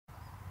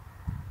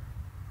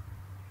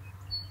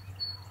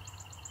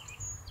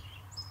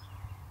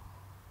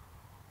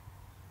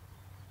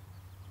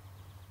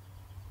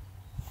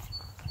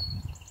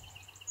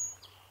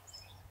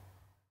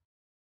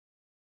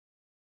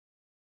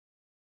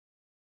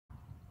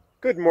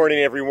Good morning,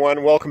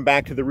 everyone. Welcome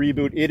back to the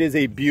reboot. It is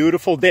a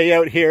beautiful day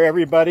out here,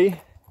 everybody.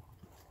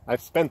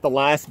 I've spent the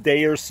last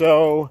day or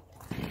so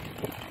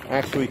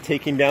actually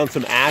taking down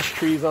some ash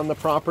trees on the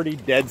property,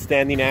 dead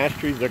standing ash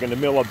trees. They're going to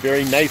mill up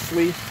very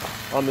nicely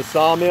on the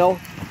sawmill.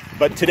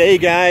 But today,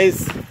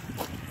 guys,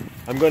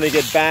 I'm going to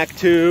get back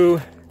to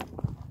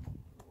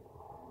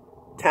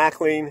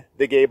tackling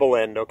the gable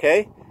end,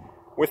 okay?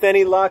 With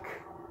any luck,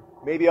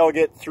 maybe I'll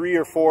get 3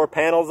 or 4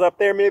 panels up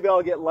there. Maybe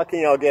I'll get lucky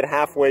and I'll get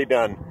halfway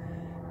done.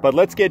 But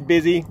let's get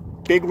busy.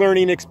 Big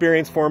learning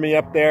experience for me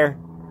up there.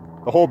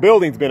 The whole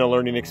building's been a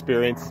learning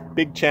experience.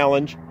 Big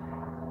challenge.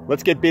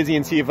 Let's get busy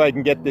and see if I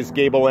can get this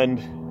gable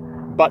end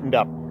buttoned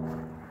up.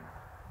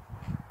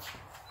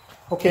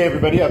 Okay,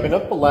 everybody, I've been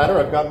up the ladder.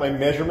 I've got my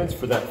measurements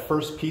for that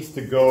first piece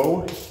to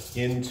go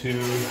into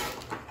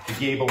the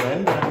gable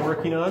end that I'm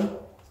working on.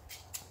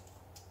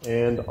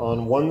 And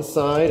on one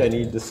side, I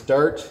need to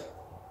start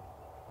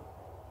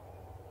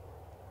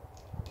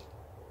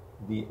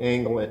the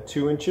angle at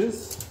 2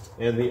 inches.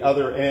 And the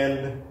other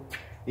end,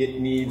 it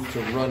needs to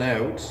run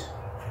out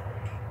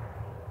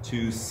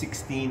to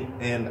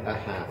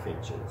 16.5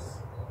 inches.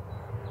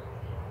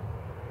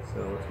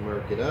 So let's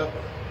mark it up.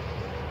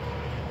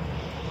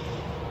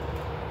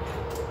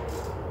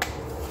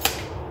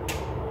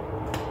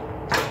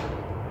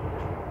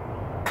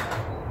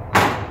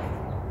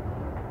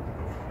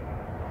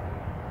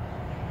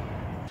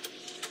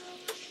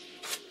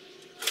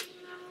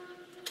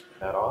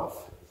 That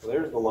off. So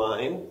there's the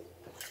line.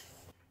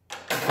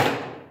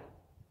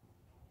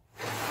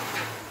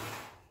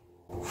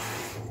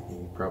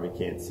 Probably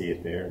can't see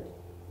it there,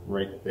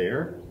 right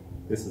there.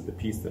 This is the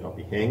piece that I'll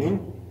be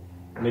hanging.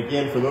 And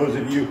again, for those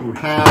of you who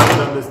have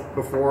done this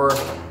before,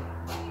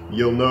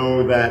 you'll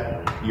know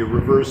that you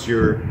reverse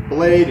your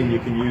blade and you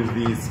can use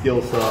these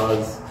skill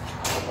saws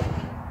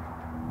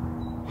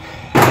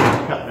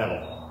to cut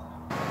metal.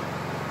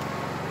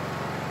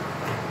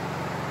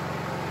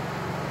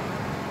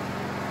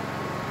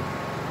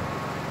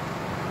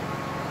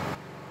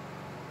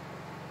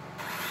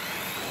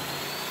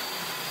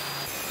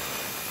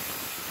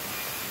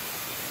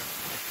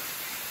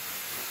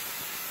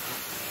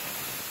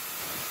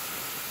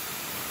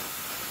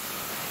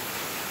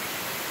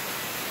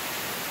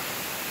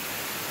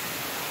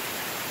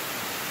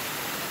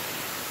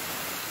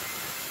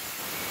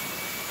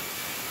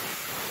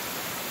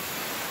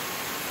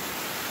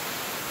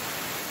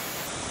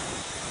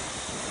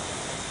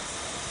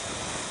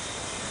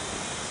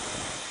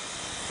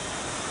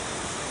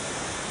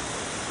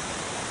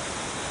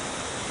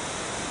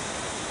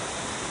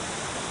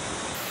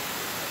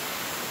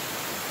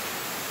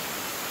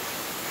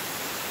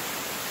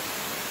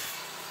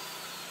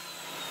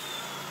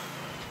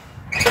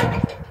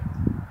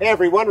 Hey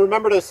everyone,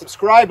 remember to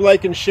subscribe,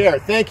 like, and share.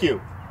 Thank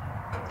you.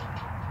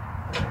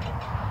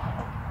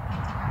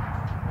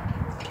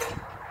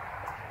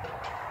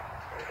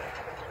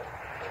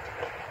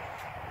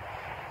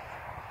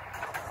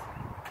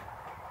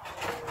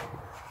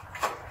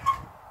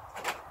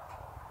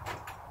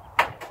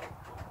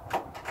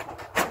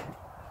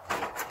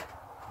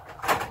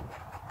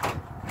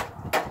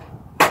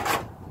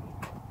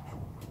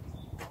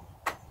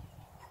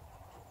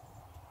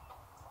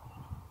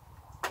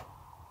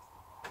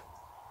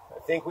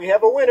 I think we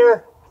have a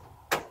winner.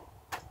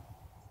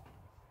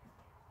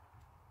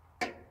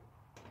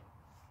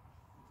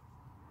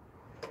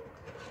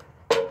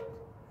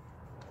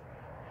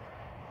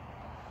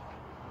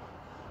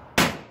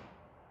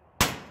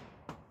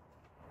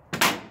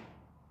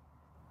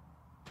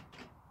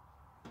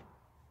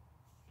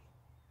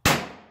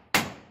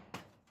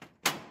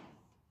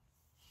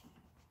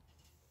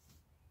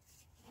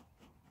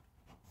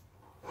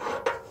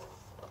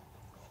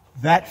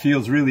 That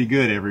feels really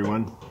good,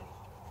 everyone.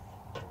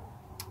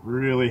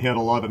 Really had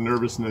a lot of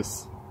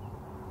nervousness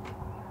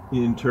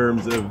in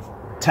terms of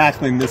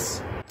tackling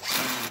this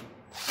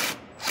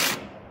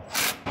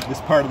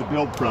part of the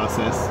build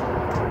process.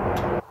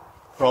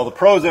 For all the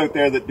pros out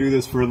there that do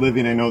this for a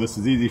living, I know this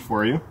is easy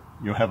for you.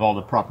 You'll have all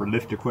the proper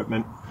lift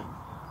equipment,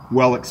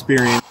 well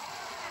experienced.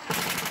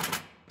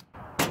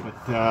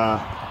 But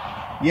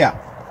yeah,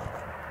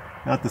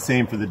 not the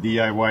same for the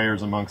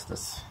DIYers amongst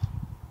us.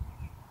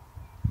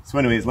 So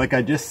anyways, like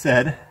I just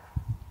said,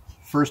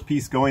 first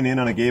piece going in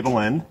on a gable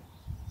end.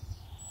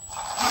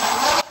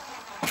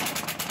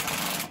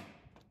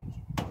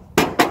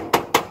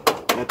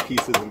 That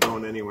piece isn't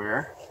going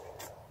anywhere.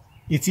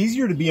 It's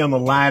easier to be on the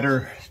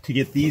ladder to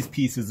get these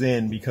pieces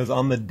in because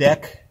on the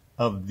deck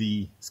of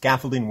the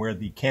scaffolding where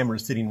the camera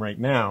is sitting right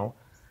now,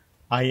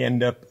 I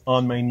end up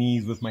on my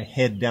knees with my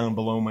head down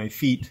below my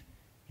feet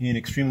in an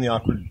extremely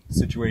awkward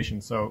situation.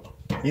 So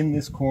in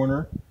this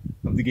corner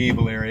of the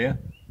gable area,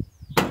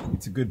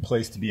 it's a good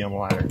place to be on the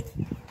ladder.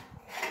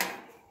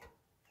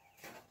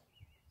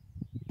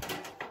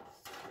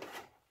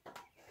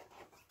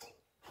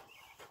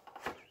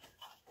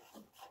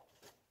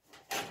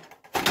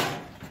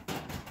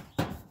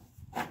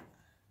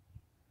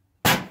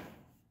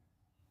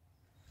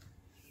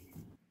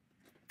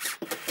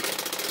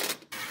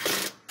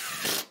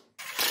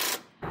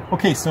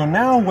 Okay, so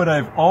now what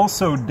I've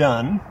also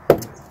done,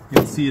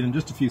 you'll see it in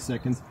just a few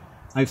seconds,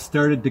 I've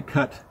started to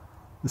cut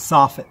the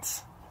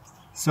soffits.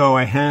 So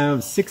I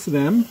have 6 of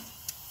them,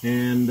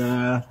 and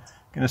I'm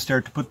going to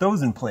start to put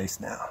those in place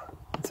now.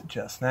 Let's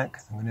adjust that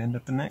because I'm going to end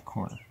up in that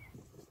corner.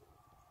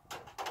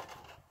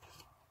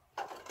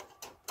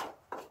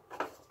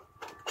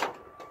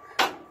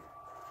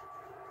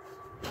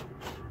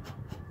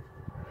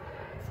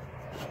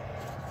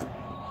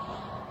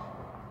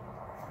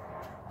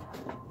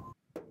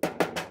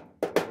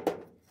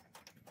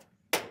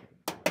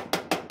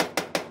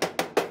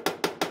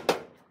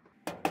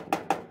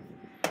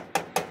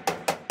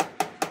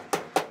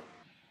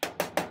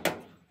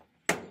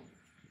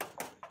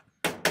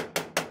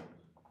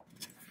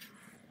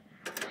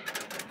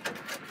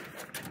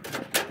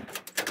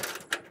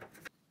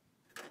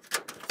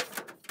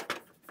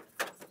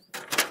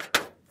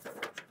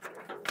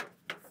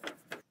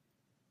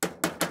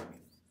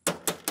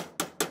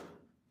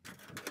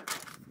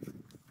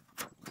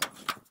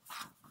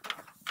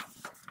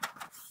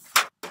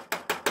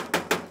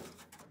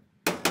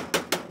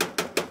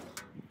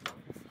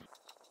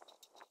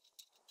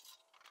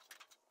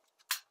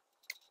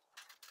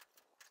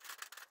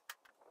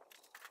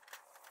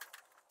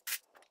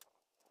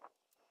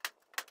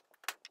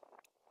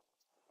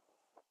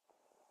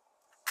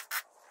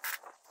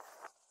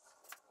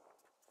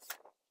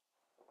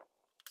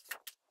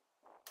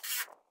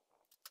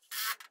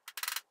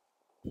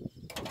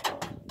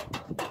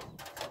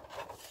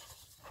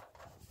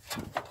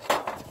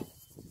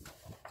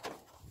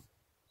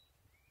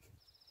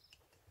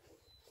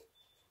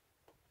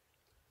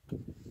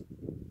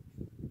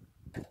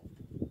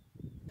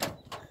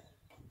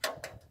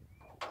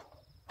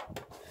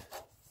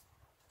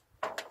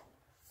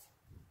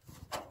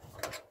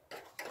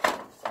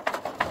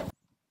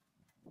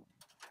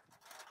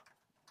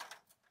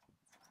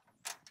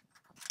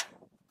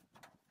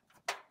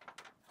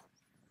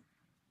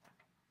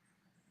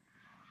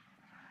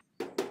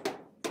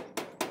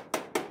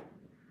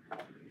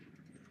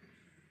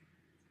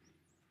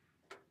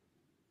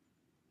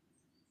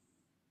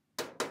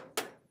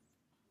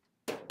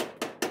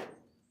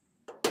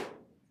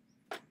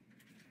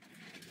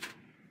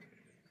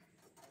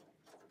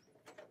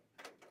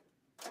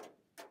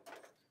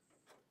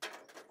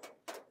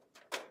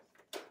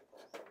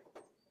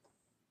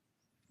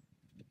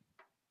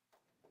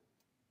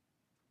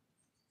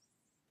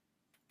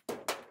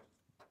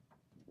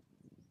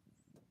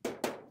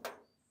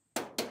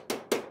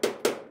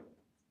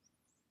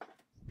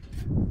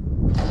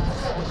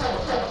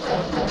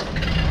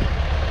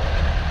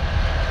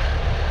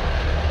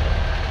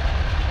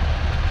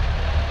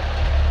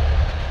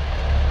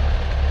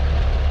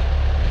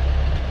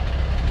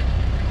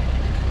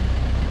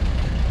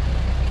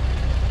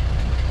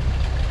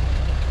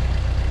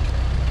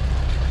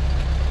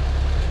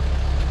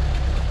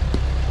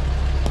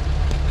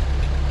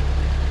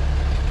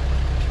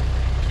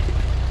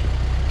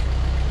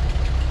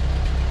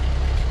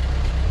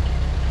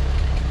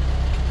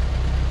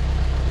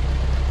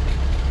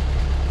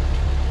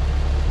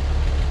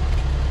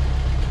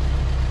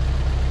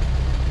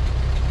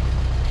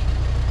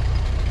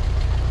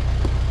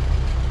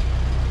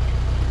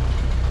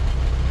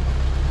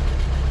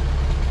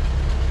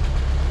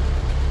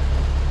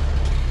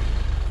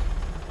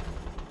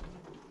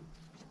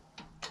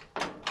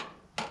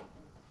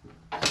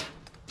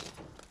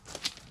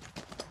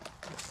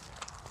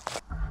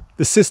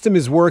 The system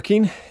is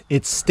working,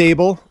 it's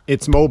stable,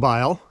 it's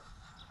mobile,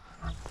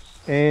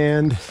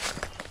 and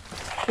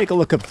take a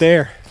look up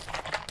there.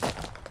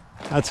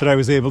 That's what I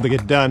was able to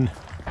get done.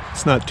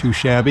 It's not too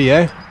shabby,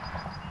 eh?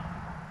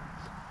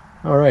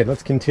 All right,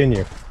 let's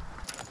continue.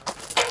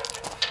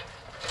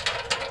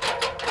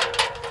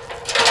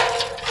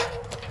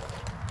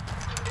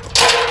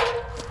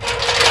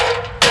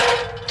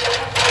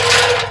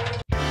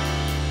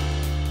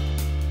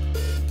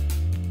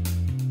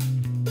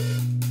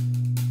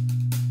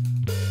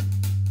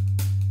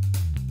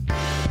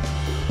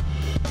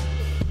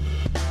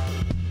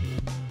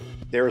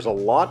 There's a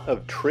lot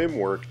of trim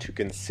work to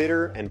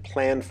consider and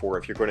plan for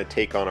if you're going to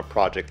take on a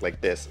project like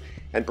this.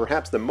 And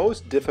perhaps the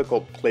most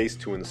difficult place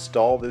to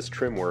install this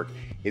trim work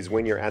is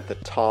when you're at the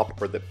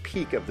top or the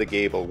peak of the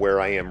gable where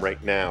I am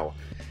right now.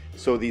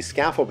 So the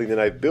scaffolding that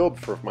I've built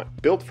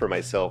for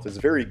myself is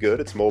very good.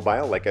 It's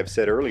mobile, like I've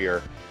said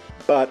earlier,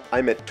 but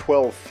I'm at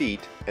 12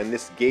 feet and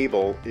this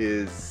gable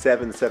is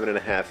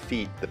 7.5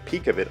 feet, the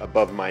peak of it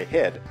above my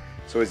head.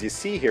 So as you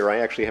see here, I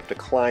actually have to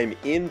climb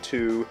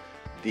into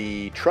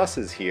the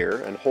trusses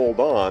here and hold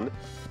on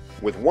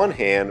with one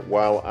hand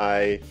while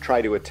I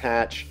try to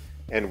attach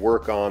and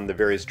work on the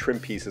various trim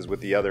pieces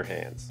with the other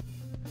hands.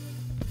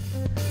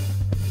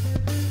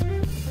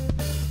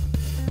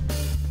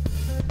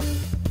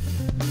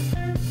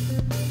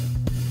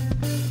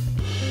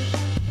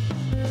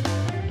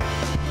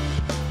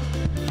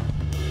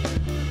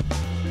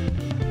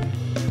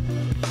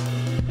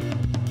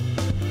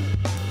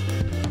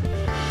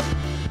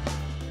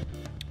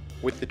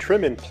 With the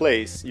trim in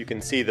place, you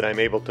can see that I'm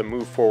able to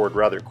move forward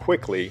rather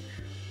quickly.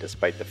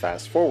 despite the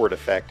fast forward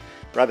effect,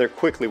 rather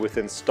quickly with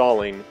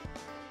installing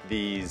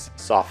these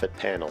soffit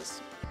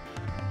panels.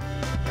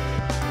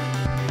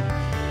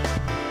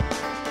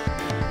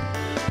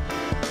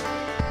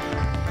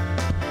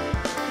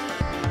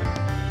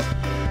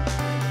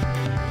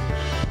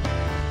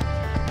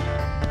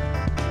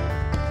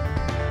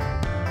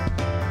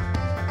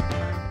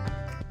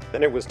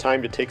 Then it was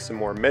time to take some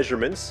more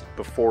measurements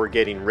before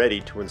getting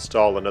ready to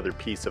install another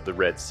piece of the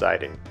red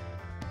siding.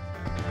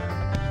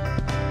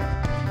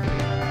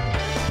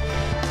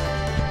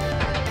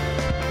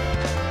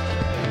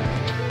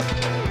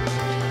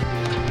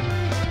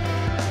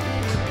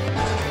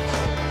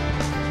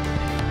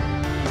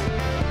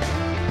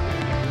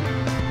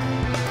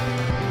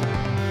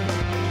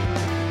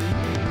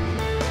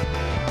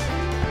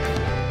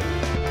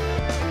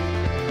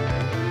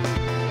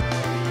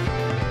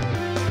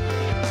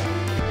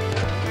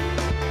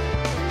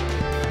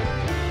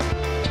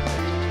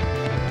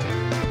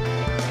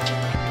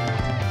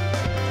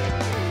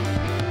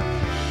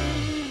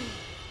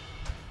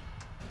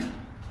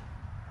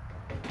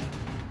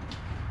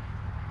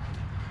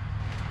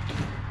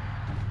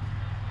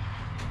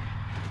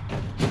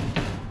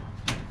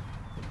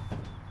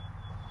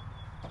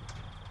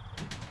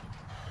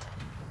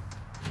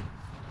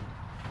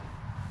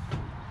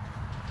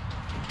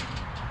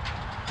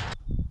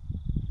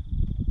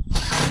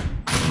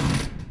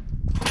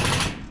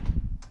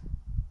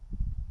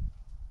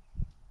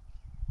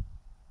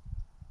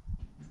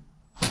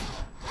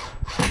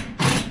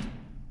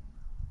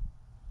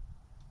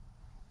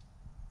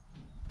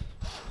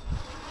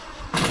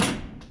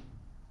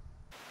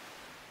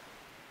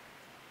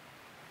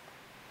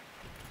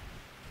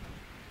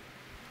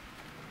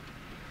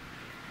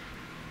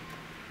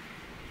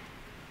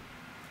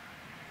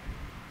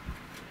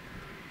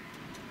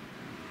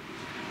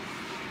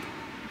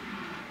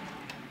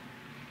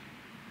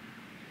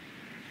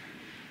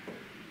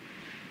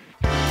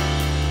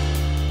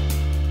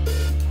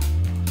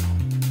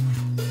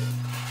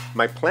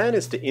 My plan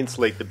is to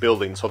insulate the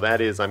building, so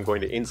that is I'm going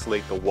to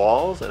insulate the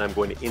walls and I'm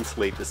going to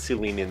insulate the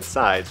ceiling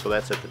inside, so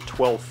that's at the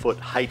 12-foot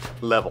height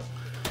level,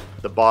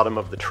 the bottom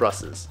of the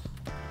trusses.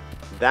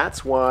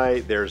 That's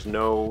why there's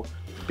no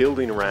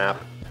building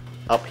wrap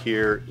up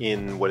here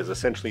in what is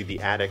essentially the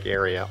attic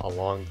area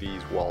along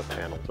these wall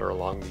panels or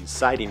along these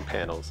siding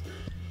panels.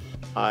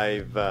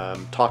 I've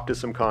talked to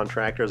some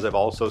contractors. I've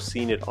also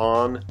seen it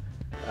on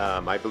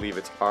I believe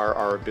it's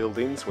RR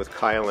Buildings with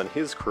Kyle and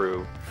his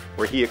crew,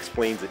 where he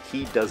explains that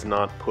he does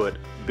not put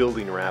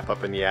building wrap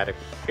up in the attic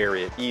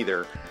area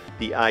either.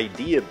 The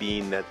idea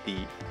being that the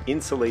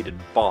insulated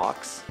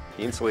box,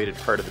 the insulated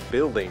part of the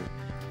building,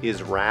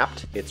 is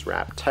wrapped, it's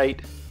wrapped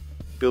tight,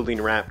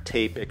 building wrap,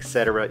 tape,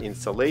 etc.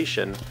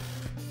 insulation,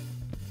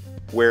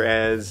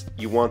 whereas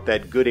you want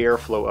that good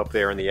airflow up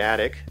there in the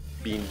attic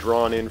being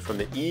drawn in from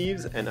the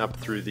eaves and up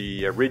through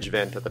the ridge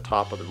vent at the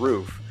top of the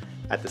roof.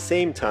 At the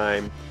same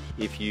time,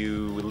 if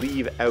you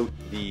leave out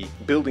the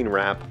building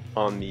wrap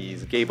on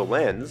these gable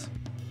ends,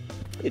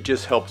 it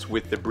just helps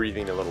with the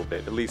breathing a little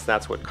bit. At least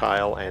that's what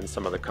Kyle and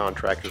some of the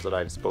contractors that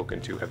I've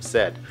spoken to have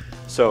said.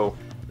 So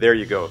there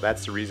you go.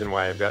 That's the reason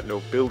why I've got no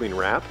building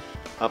wrap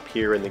up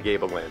here in the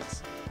gable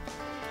ends.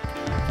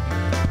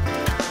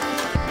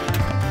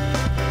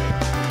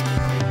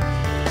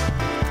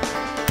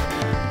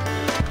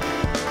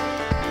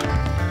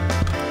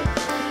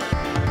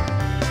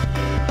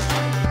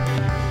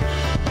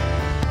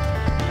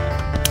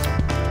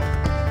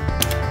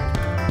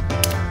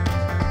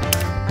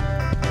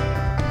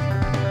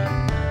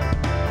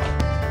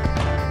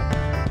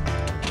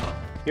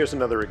 Here's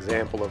another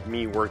example of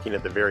me working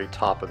at the very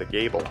top of the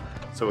gable.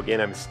 So again,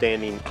 I'm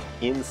standing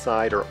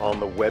inside or on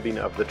the webbing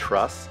of the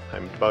truss.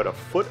 I'm about a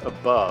foot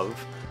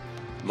above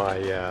my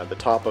the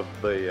top of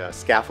the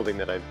scaffolding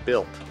that I've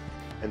built.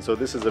 And so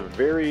this is a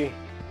very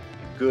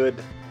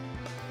good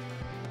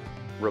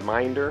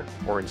reminder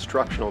or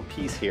instructional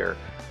piece here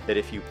that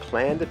if you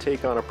plan to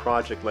take on a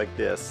project like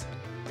this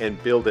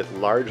and build it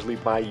largely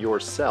by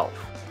yourself,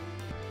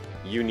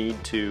 you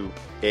need to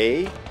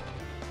A,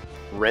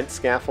 rent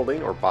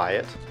scaffolding or buy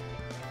it.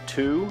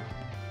 2,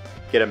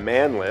 get a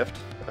man lift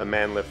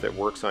that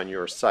works on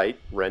your site,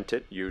 rent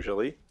it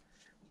usually.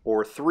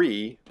 Or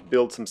 3,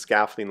 build some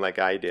scaffolding like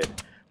I did.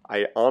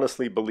 I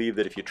honestly believe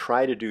that if you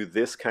try to do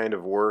this kind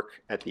of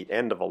work at the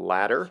end of a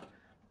ladder,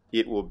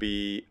 it will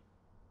be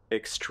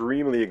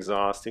extremely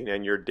exhausting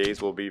and your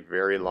days will be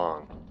very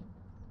long.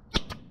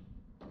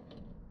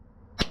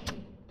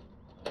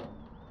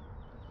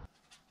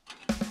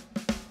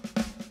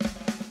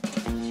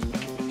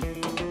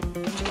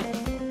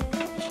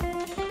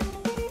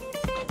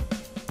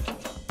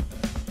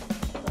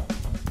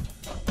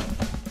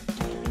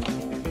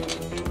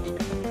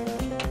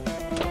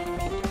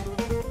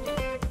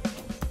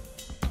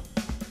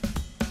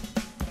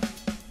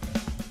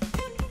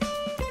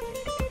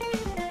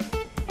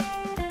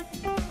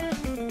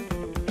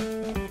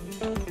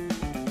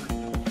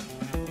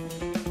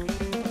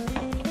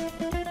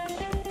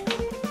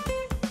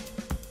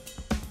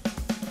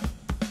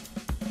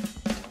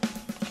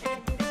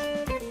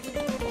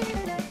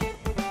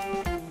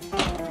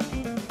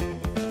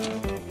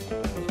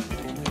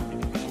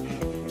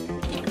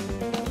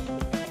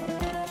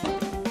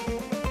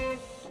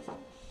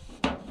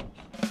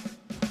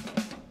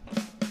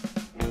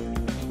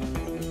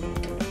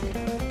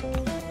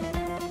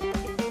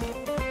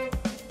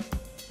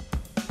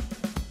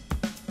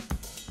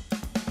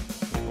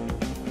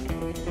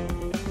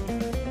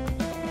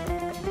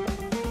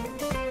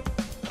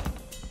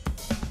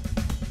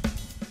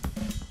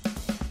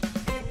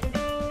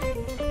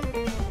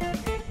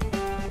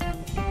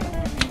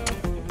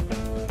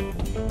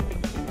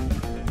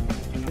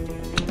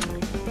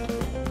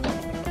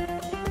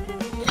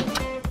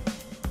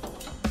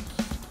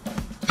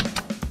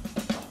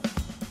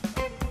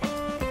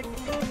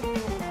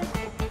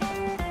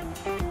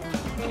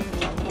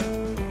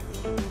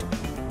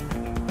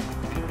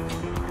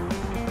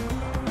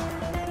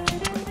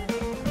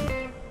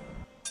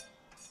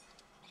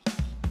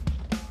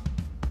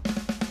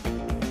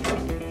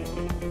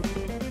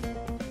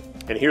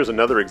 And here's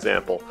another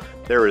example.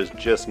 There is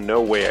just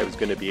no way I was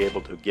going to be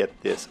able to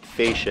get this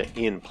fascia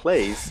in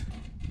place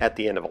at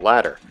the end of a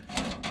ladder.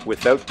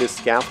 Without this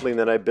scaffolding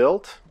that I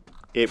built,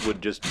 it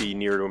would just be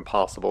near to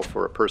impossible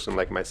for a person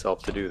like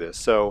myself to do this.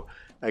 So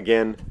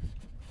again,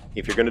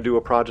 if you're going to do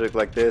a project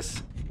like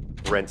this,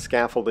 rent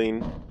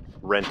scaffolding,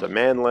 rent a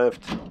man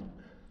lift,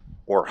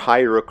 or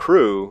hire a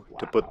crew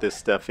to put this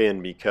stuff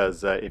in,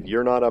 because if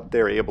you're not up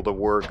there able to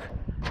work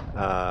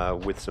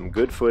with some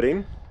good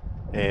footing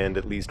and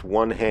at least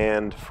one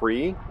hand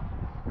free,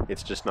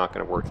 it's just not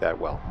going to work that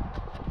well.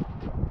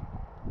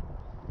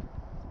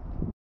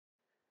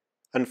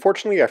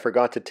 Unfortunately, I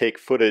forgot to take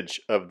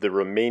footage of the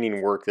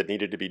remaining work that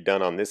needed to be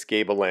done on this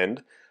gable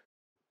end.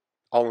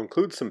 I'll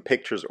include some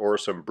pictures or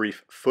some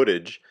brief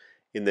footage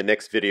in the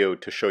next video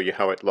to show you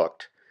how it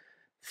looked.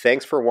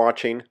 Thanks for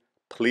watching.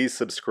 Please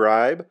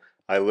subscribe.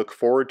 I look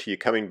forward to you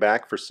coming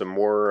back for some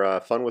more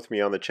fun with me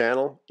on the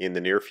channel in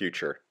the near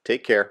future.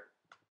 Take care.